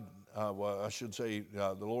God,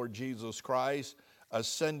 the Lord Jesus Christ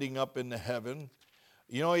ascending up into heaven.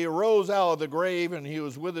 You know, he arose out of the grave and he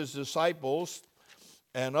was with his disciples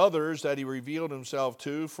and others that he revealed himself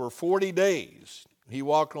to for 40 days. He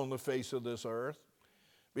walked on the face of this earth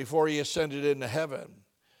before he ascended into heaven.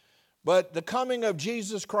 But the coming of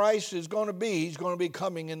Jesus Christ he's going to be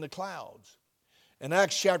coming in the clouds. In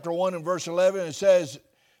Acts chapter 1 and verse 11 it says,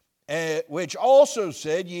 which also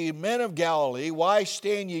said, ye men of Galilee, why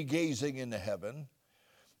stand ye gazing into heaven?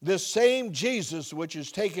 This same Jesus which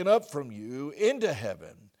is taken up from you into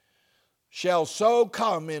heaven shall so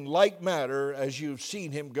come in like manner as you've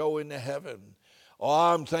seen him go into heaven.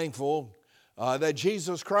 Oh, I'm thankful that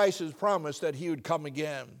Jesus Christ has promised that he would come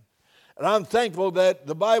again. And I'm thankful that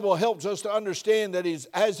the Bible helps us to understand that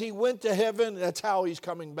as he went to heaven, that's how he's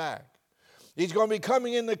coming back. He's going to be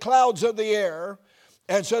coming in the clouds of the air,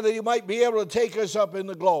 and so that he might be able to take us up in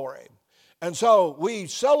the glory. And so we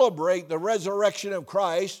celebrate the resurrection of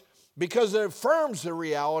Christ because it affirms the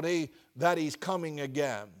reality that he's coming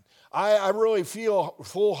again. I really feel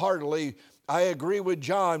full-heartedly, I agree with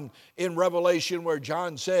John in Revelation where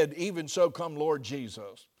John said, even so come Lord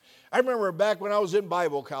Jesus. I remember back when I was in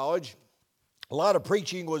Bible college, a lot of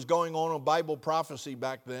preaching was going on Bible prophecy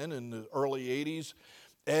back then in the early 80s.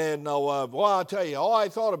 And I'll tell you, all I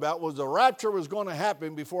thought about was the rapture was going to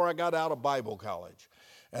happen before I got out of Bible college.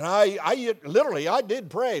 And I did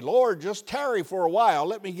pray, Lord, just tarry for a while.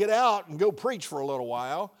 Let me get out and go preach for a little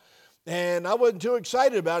while. And I wasn't too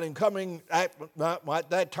excited about him coming at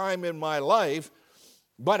that time in my life.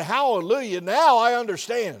 But hallelujah, now I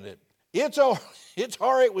understand it. It's all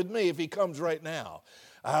right with me if he comes right now.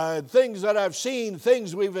 Things that I've seen,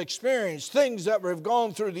 things we've experienced, things that we've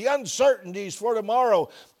gone through, the uncertainties for tomorrow.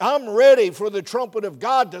 I'm ready for the trumpet of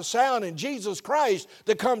God to sound in Jesus Christ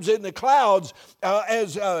that comes in the clouds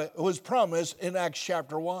as was promised in Acts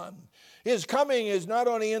chapter 1. His coming is not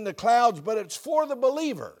only in the clouds, but it's for the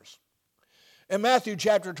believers. In Matthew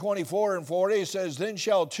chapter 24 and 40, it says, then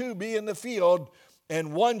shall two be in the field,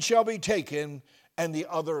 and one shall be taken, and the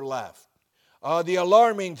other left. The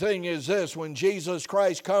alarming thing is this, when Jesus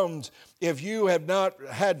Christ comes, if you have not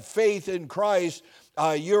had faith in Christ,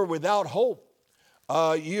 you're without hope.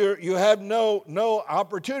 You have no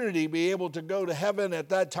opportunity to be able to go to heaven at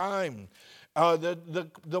that time.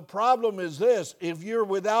 The problem is this, if you're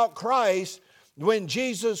without Christ, when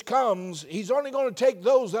Jesus comes, he's only going to take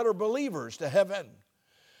those that are believers to heaven.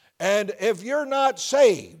 And if you're not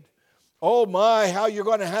saved, oh my, how you're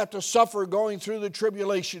going to have to suffer going through the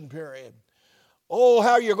tribulation period. Oh,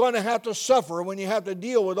 how you're going to have to suffer when you have to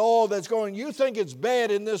deal with all that's going. You think it's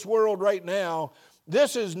bad in this world right now.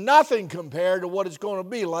 This is nothing compared to what it's going to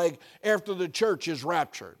be like after the church is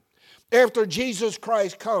raptured. After Jesus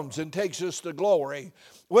Christ comes and takes us to glory.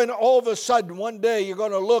 When all of a sudden one day you're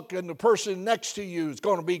going to look and the person next to you is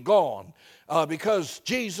going to be gone. Because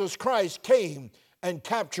Jesus Christ came and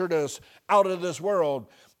captured us out of this world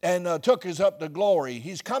and took us up to glory.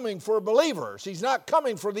 He's coming for believers. He's not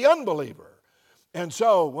coming for the unbeliever. And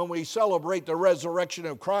so when we celebrate the resurrection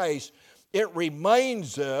of Christ, it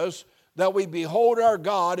reminds us that we behold our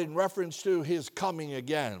God in reference to his coming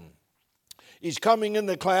again. He's coming in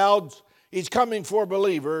the clouds, he's coming for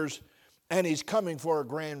believers, and he's coming for a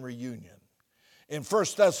grand reunion. In 1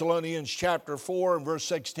 Thessalonians chapter 4 and verse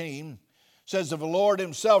 16, says, the Lord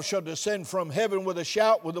himself shall descend from heaven with a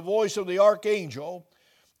shout, with the voice of the archangel,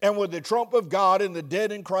 and with the trump of God, and the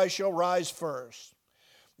dead in Christ shall rise first.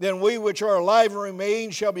 Then we which are alive and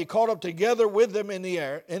remain shall be caught up together with them in the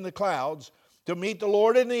air, in the clouds, to meet the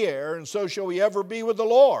Lord in the air, and so shall we ever be with the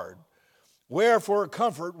Lord. Wherefore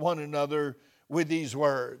comfort one another with these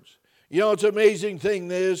words. You know, it's an amazing thing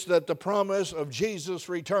is that the promise of Jesus'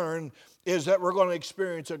 return is that we're going to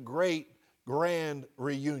experience a great, grand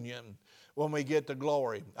reunion when we get to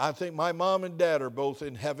glory. I think my mom and dad are both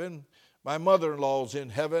in heaven. My mother-in-law's in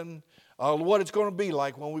heaven. What it's going to be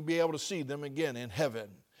like when we be able to see them again in heaven.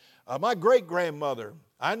 My great-grandmother,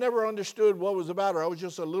 I never understood what was about her. I was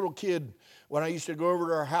just a little kid when I used to go over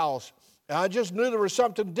to her house. And I just knew there was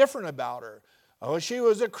something different about her. She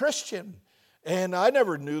was a Christian. And I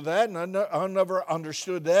never knew that, and I never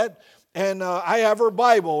understood that. And I have her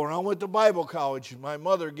Bible, and I went to Bible college. My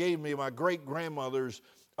mother gave me my great-grandmother's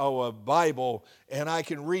Bible, and I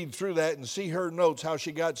can read through that and see her notes, how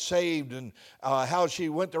she got saved and how she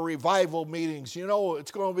went to revival meetings. You know,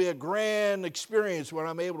 it's going to be a grand experience when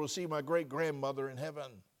I'm able to see my great-grandmother in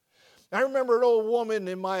heaven. I remember an old woman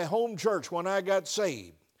in my home church when I got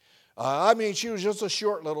saved. She was just a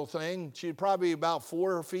short little thing. She'd probably about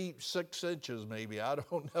 4 feet 6 inches maybe. I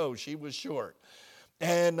don't know. She was short.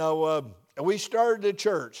 And we started the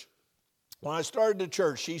church. When I started the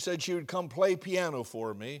church, she said she would come play piano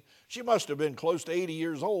for me. She must have been close to 80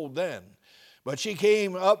 years old then. But she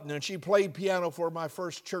came up and she played piano for my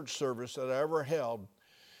first church service that I ever held.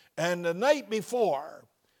 And the night before,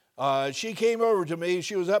 she came over to me.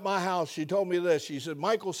 She was at my house. She told me this. She said,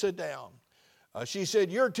 "Michael, sit down." She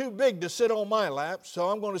said, "You're too big to sit on my lap, so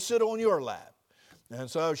I'm going to sit on your lap." And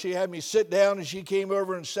so she had me sit down, and she came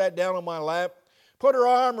over and sat down on my lap, put her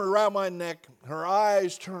arm around my neck. Her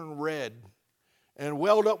eyes turned red and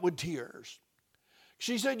welled up with tears.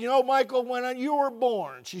 She said, "You know, Michael, when you were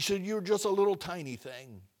born," she said, "you were just a little tiny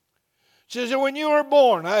thing." She said, "When you were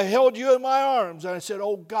born, I held you in my arms." And I said,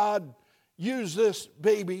 "Oh, God, use this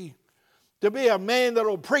baby to be a man that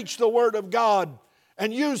will preach the word of God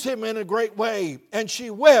and use him in a great way." And she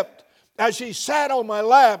wept as she sat on my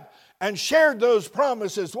lap and shared those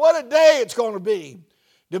promises. What a day it's going to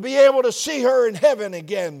be able to see her in heaven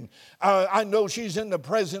again. I know she's in the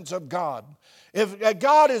presence of God. If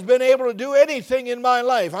God has been able to do anything in my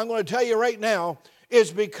life, I'm going to tell you right now, it's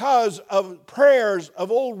because of prayers of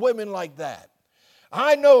old women like that.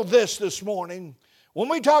 I know this morning. When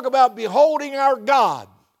we talk about beholding our God,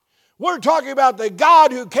 we're talking about the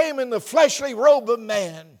God who came in the fleshly robe of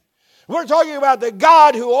man. We're talking about the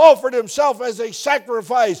God who offered himself as a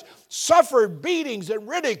sacrifice, suffered beatings and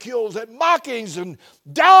ridicules and mockings, and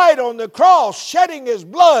died on the cross, shedding his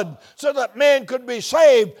blood so that man could be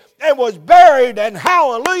saved, and was buried, and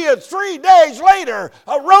hallelujah, 3 days later,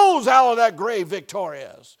 arose out of that grave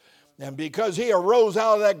victorious. And because he arose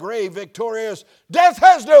out of that grave victorious, death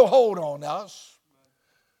has no hold on us.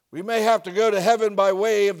 We may have to go to heaven by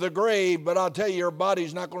way of the grave, but I'll tell you, your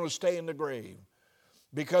body's not going to stay in the grave.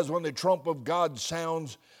 Because when the trump of God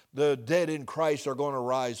sounds, the dead in Christ are going to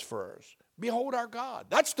rise first. Behold our God.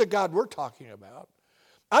 That's the God we're talking about.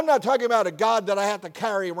 I'm not talking about a God that I have to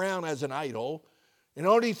carry around as an idol. And the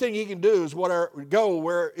only thing he can do is go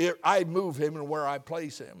where I move him and where I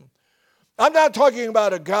place him. I'm not talking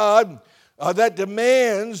about a God that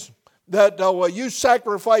demands that you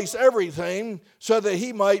sacrifice everything so that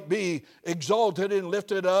he might be exalted and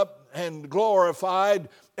lifted up and glorified,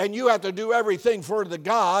 and you have to do everything for the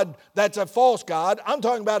God that's a false God. I'm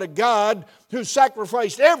talking about a God who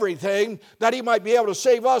sacrificed everything that he might be able to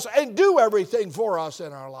save us and do everything for us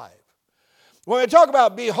in our life. When I talk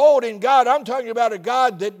about beholding God, I'm talking about a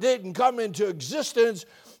God that didn't come into existence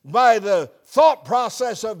by the thought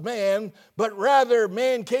process of man, but rather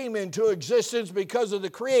man came into existence because of the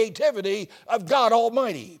creativity of God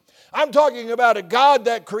Almighty. I'm talking about a God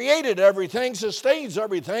that created everything, sustains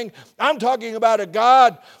everything. I'm talking about a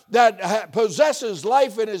God that possesses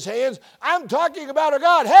life in his hands. I'm talking about a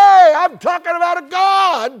God, I'm talking about a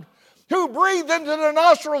God who breathed into the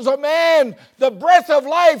nostrils of man the breath of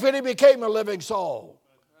life, and he became a living soul.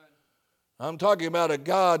 I'm talking about a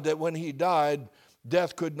God that when he died,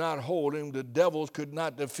 death could not hold him, the devils could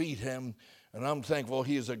not defeat him, and I'm thankful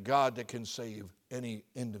he is a God that can save any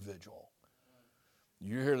individual.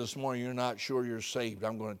 You're here this morning, you're not sure you're saved.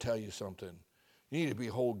 I'm going to tell you something. You need to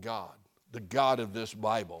behold God, the God of this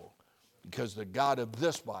Bible, because the God of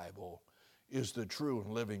this Bible is the true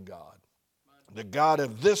and living God. The God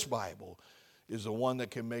of this Bible is the one that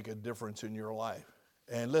can make a difference in your life.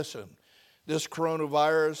 And listen, this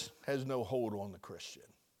coronavirus has no hold on the Christian.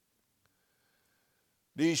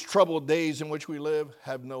 These troubled days in which we live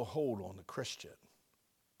have no hold on the Christian.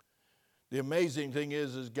 The amazing thing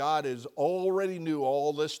is God has already knew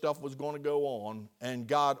all this stuff was going to go on, and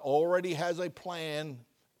God already has a plan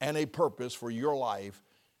and a purpose for your life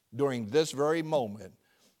during this very moment,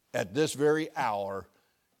 at this very hour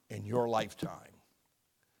in your lifetime.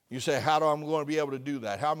 You say, how am I going to be able to do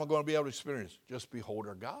that? How am I going to be able to experience it? Just behold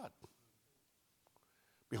our God.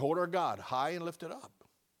 Behold our God, high and lifted up,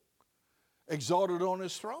 exalted on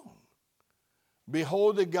his throne.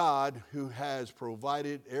 Behold the God who has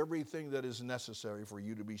provided everything that is necessary for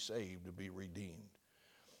you to be saved, to be redeemed.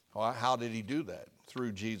 How did he do that?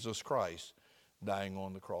 Through Jesus Christ dying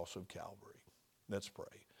on the cross of Calvary. Let's pray.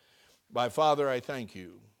 My Father, I thank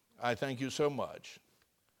you. I thank you so much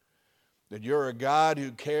that you're a God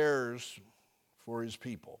who cares for his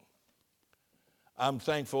people. I'm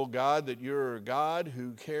thankful, God, that you're a God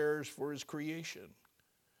who cares for his creation.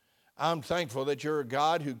 I'm thankful that you're a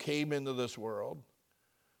God who came into this world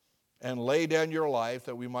and laid down your life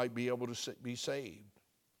that we might be able to be saved.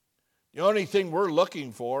 The only thing we're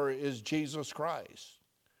looking for is Jesus Christ.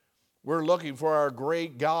 We're looking for our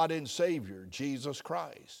great God and Savior, Jesus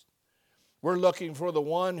Christ. We're looking for the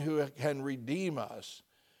one who can redeem us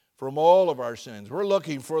from all of our sins. We're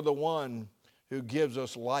looking for the one who gives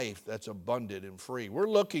us life that's abundant and free. We're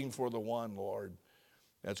looking for the one, Lord,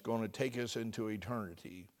 that's going to take us into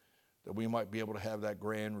eternity, that we might be able to have that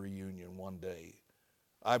grand reunion one day.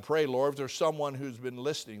 I pray, Lord, if there's someone who's been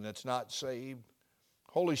listening that's not saved,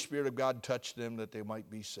 Holy Spirit of God, touch them that they might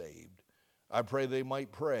be saved. I pray they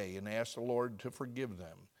might pray and ask the Lord to forgive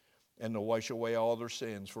them and to wash away all their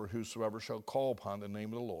sins, for whosoever shall call upon the name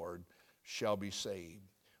of the Lord shall be saved.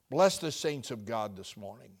 Bless the saints of God this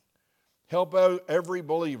morning. Help out every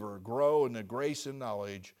believer grow in the grace and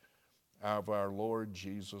knowledge of our Lord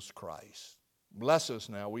Jesus Christ. Bless us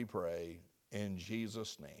now, we pray, in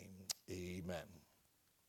Jesus' name. Amen.